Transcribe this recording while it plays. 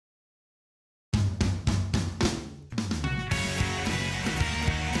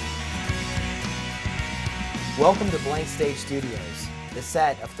Welcome to Blank Stage Studios, the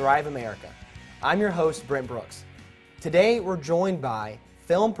set of Thrive America. I'm your host, Brent Brooks. Today we're joined by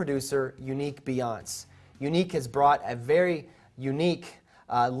film producer Unique Beyonce. Unique has brought a very unique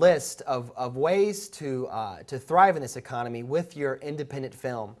list of ways to thrive in this economy with your independent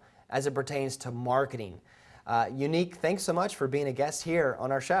film as it pertains to marketing. Unique, thanks so much for being a guest here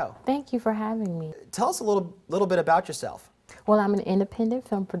on our show. Thank you for having me. Tell us a little bit about yourself. Well, I'm an independent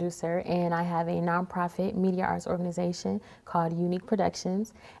film producer, and I have a nonprofit media arts organization called Unique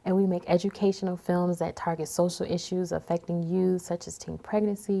Productions, and we make educational films that target social issues affecting youth, such as teen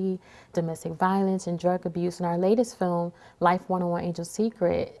pregnancy, domestic violence, and drug abuse. And our latest film, Life 101 Angel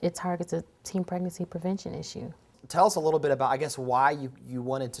Secret, it targets a teen pregnancy prevention issue. Tell us a little bit about, I guess, why you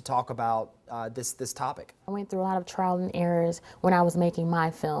wanted to talk about this topic. I went through a lot of trial and errors when I was making my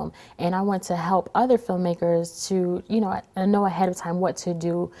film, and I want to help other filmmakers to, know ahead of time what to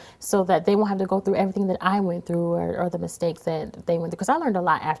do so that they won't have to go through everything that I went through or the mistakes that they went through. Because I learned a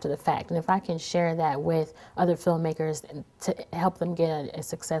lot after the fact, and if I can share that with other filmmakers to help them get a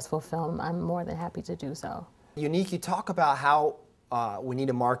successful film, I'm more than happy to do so. Unique, you talk about how we need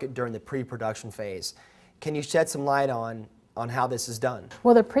to market during the pre-production phase. Can you shed some light on how this is done?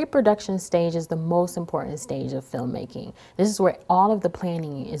 Well, the pre-production stage is the most important stage of filmmaking. This is where all of the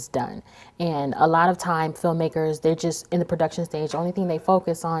planning is done. And a lot of time filmmakers, they're just in the production stage. The only thing they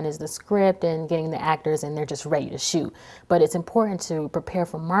focus on is the script and getting the actors, and they're just ready to shoot. But it's important to prepare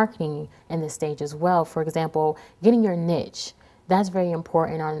for marketing in this stage as well. For example, getting your niche. That's very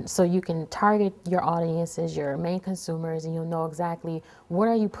important so you can target your audiences, your main consumers, and you'll know exactly what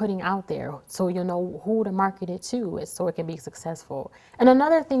are you putting out there, so you'll know who to market it to so it can be successful. And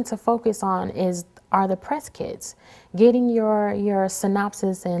another thing to focus on are the press kits. Getting your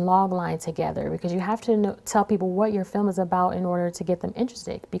synopsis and log line together, because you have to tell people what your film is about in order to get them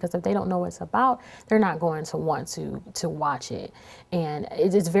interested, because if they don't know what it's about, they're not going to want to watch it. And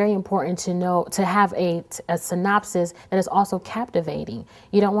it's very important to have a synopsis that is also captivating.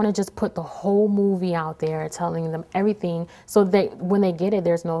 You don't want to just put the whole movie out there telling them everything so when they get it,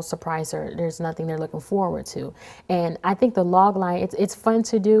 there's no surprise or there's nothing they're looking forward to. And I think the log line, it's fun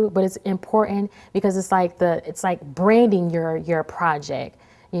to do, but it's important because it's like branding your project.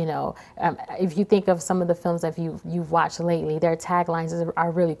 If you think of some of the films that you've watched lately, their taglines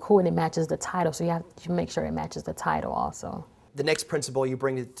are really cool, and it matches the title, so you have to make sure it matches the title also. The next principle you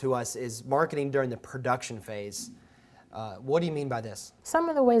bring to us is marketing during the production phase. What do you mean by this? Some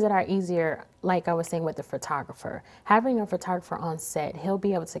of the ways that are easier, like I was saying with the photographer. Having a photographer on set, he'll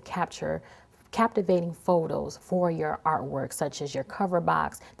be able to capture captivating photos for your artwork, such as your cover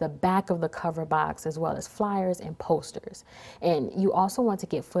box, the back of the cover box, as well as flyers and posters. And you also want to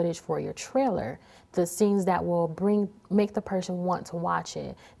get footage for your trailer, the scenes that will make the person want to watch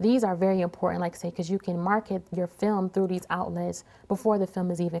it. These are very important, like I say, because you can market your film through these outlets before the film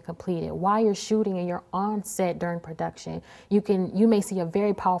is even completed. While you're shooting and you're on set during production, you may see a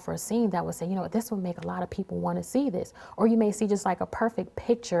very powerful scene that will say, this will make a lot of people want to see this. Or you may see just like a perfect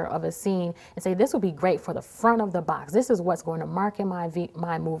picture of a scene and say, this will be great for the front of the box. This is what's going to market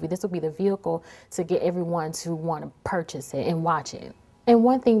my movie. This will be the vehicle to get everyone to want to purchase it and watch it. And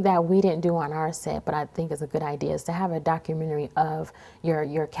one thing that we didn't do on our set, but I think is a good idea, is to have a documentary of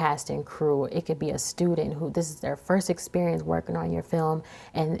your cast and crew. It could be a student who this is their first experience working on your film,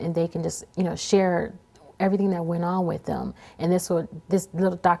 and they can just share everything that went on with them. And this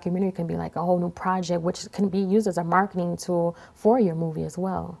little documentary can be like a whole new project, which can be used as a marketing tool for your movie as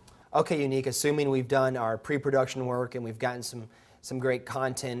well. Okay, Unique, assuming we've done our pre-production work and we've gotten some great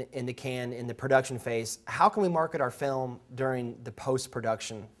content in the can in the production phase, how can we market our film during the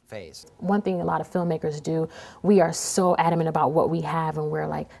post-production phase? One thing a lot of filmmakers do, we are so adamant about what we have, and we're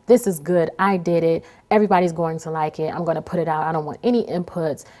like, this is good, I did it, everybody's going to like it, I'm going to put it out, I don't want any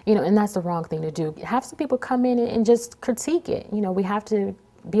inputs, and that's the wrong thing to do. Have some people come in and just critique it. We have to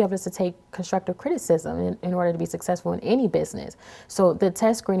be able to take constructive criticism in order to be successful in any business. So the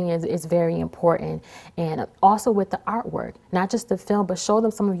test screening is very important. And also with the artwork, not just the film, but show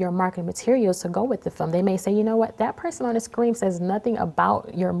them some of your marketing materials to go with the film. They may say, you know what, that person on the screen says nothing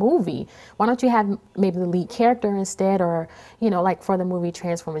about your movie. Why don't you have maybe the lead character instead? Or, like for the movie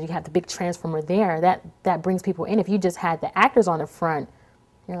Transformers, you have the big Transformer there. That brings people in. If you just had the actors on the front,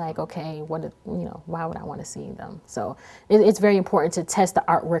 you're like, okay, why would I want to see them? So it's very important to test the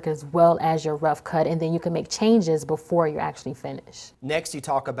artwork as well as your rough cut, and then you can make changes before you actually finish. Next, you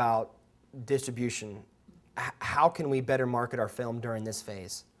talk about distribution. How can we better market our film during this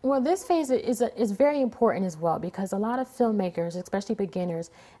phase? Well, this phase is very important as well, because a lot of filmmakers, especially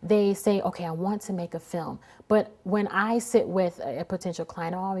beginners, they say, okay, I want to make a film. But when I sit with a potential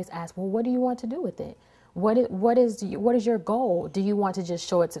client, I always ask, well, what do you want to do with it? What is your goal? Do you want to just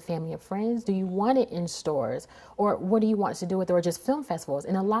show it to family and friends? Do you want it in stores? Or what do you want to do with it, or just film festivals?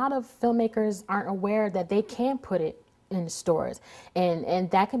 And a lot of filmmakers aren't aware that they can put it in stores,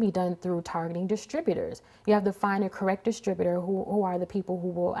 and that can be done through targeting distributors. You have to find a correct distributor who are the people who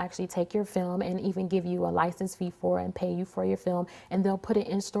will actually take your film and even give you a license fee for it and pay you for your film, and they'll put it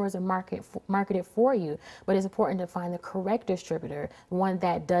in stores and market it for you. But it's important to find the correct distributor, one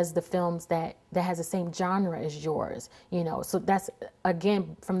that does the films that has the same genre as yours, you know. So that's,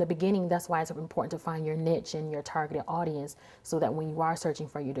 again, from the beginning, that's why it's important to find your niche and your targeted audience, so that when you are searching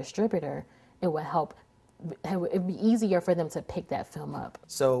for your distributor, it will help. It'd be easier for them to pick that film up.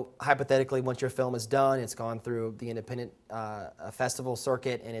 So hypothetically, once your film is done, it's gone through the independent festival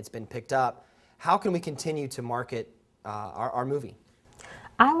circuit and it's been picked up, how can we continue to market our movie?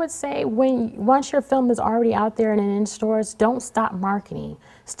 I would say once your film is already out there and in stores, don't stop marketing.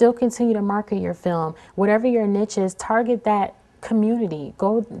 Still continue to market your film. Whatever your niche is, target that community.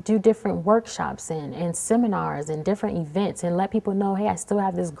 Go do different workshops and seminars and different events, and let people know, hey, I still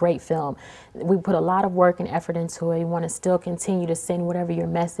have this great film. We put a lot of work and effort into it. You want to still continue to send whatever your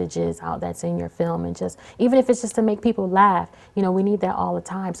message is out that's in your film, and just, even if it's just to make people laugh, you know, we need that all the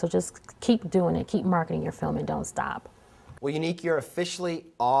time. So just keep doing it, keep marketing your film, and don't stop. Well, Unique, you're officially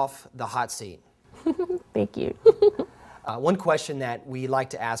off the hot seat. Thank you. One question that we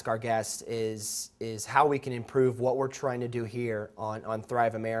like to ask our guests is how we can improve what we're trying to do here on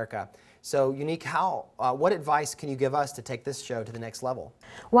Thrive America. So, Unique, what advice can you give us to take this show to the next level?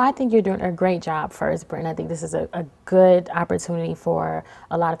 Well, I think you're doing a great job first, Brent. I think this is a good opportunity for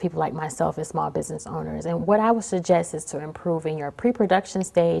a lot of people like myself as small business owners. And what I would suggest is to improve in your pre-production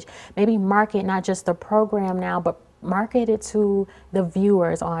stage, maybe market not just the program now, but market it to the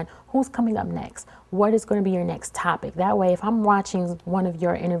viewers on who's coming up next. What is going to be your next topic? That way, if I'm watching one of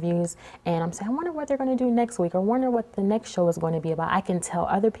your interviews and I'm saying, I wonder what they're going to do next week, or wonder what the next show is going to be about, I can tell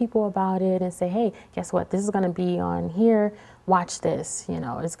other people about it and say, hey, guess what? This is going to be on here. Watch this. You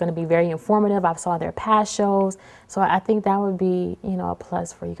know, it's going to be very informative. I've saw their past shows. So I think that would be, you know, a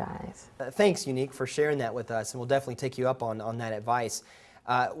plus for you guys. Thanks, Unique, for sharing that with us, and we'll definitely take you up on that advice.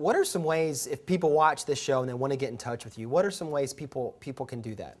 What are some ways, if people watch this show and they want to get in touch with you, what are some ways people can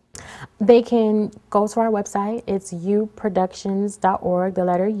do that? They can go to our website. It's uproductions.org, the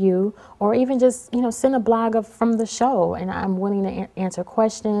letter U, or even just, you know, send a blog from the show, and I'm willing to answer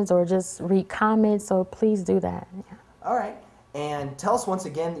questions or just read comments, so please do that. Yeah. All right. And tell us once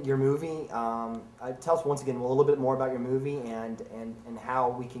again your movie. Tell us once again a little bit more about your movie and how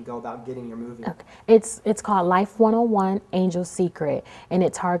we can go about getting your movie. Okay. It's called Life 101: Angel's Secret, and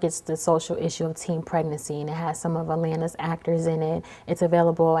it targets the social issue of teen pregnancy, and it has some of Atlanta's actors in it. It's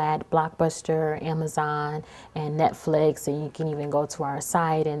available at Blockbuster, Amazon, and Netflix, and you can even go to our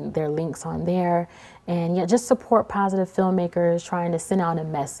site, and there are links on there. And yeah, just support positive filmmakers trying to send out a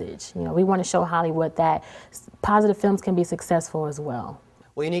message. You know, we want to show Hollywood that positive films can be successful as well.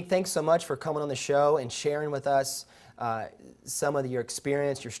 Well, Unique, thanks so much for coming on the show and sharing with us some of your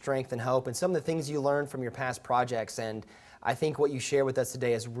experience, your strength and hope, and some of the things you learned from your past projects. And I think what you share with us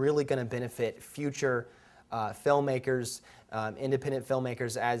today is really going to benefit future filmmakers, independent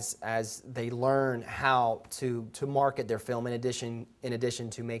filmmakers, as they learn how to market their film in addition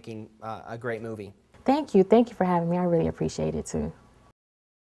to making a great movie. Thank you. Thank you for having me. I really appreciate it too.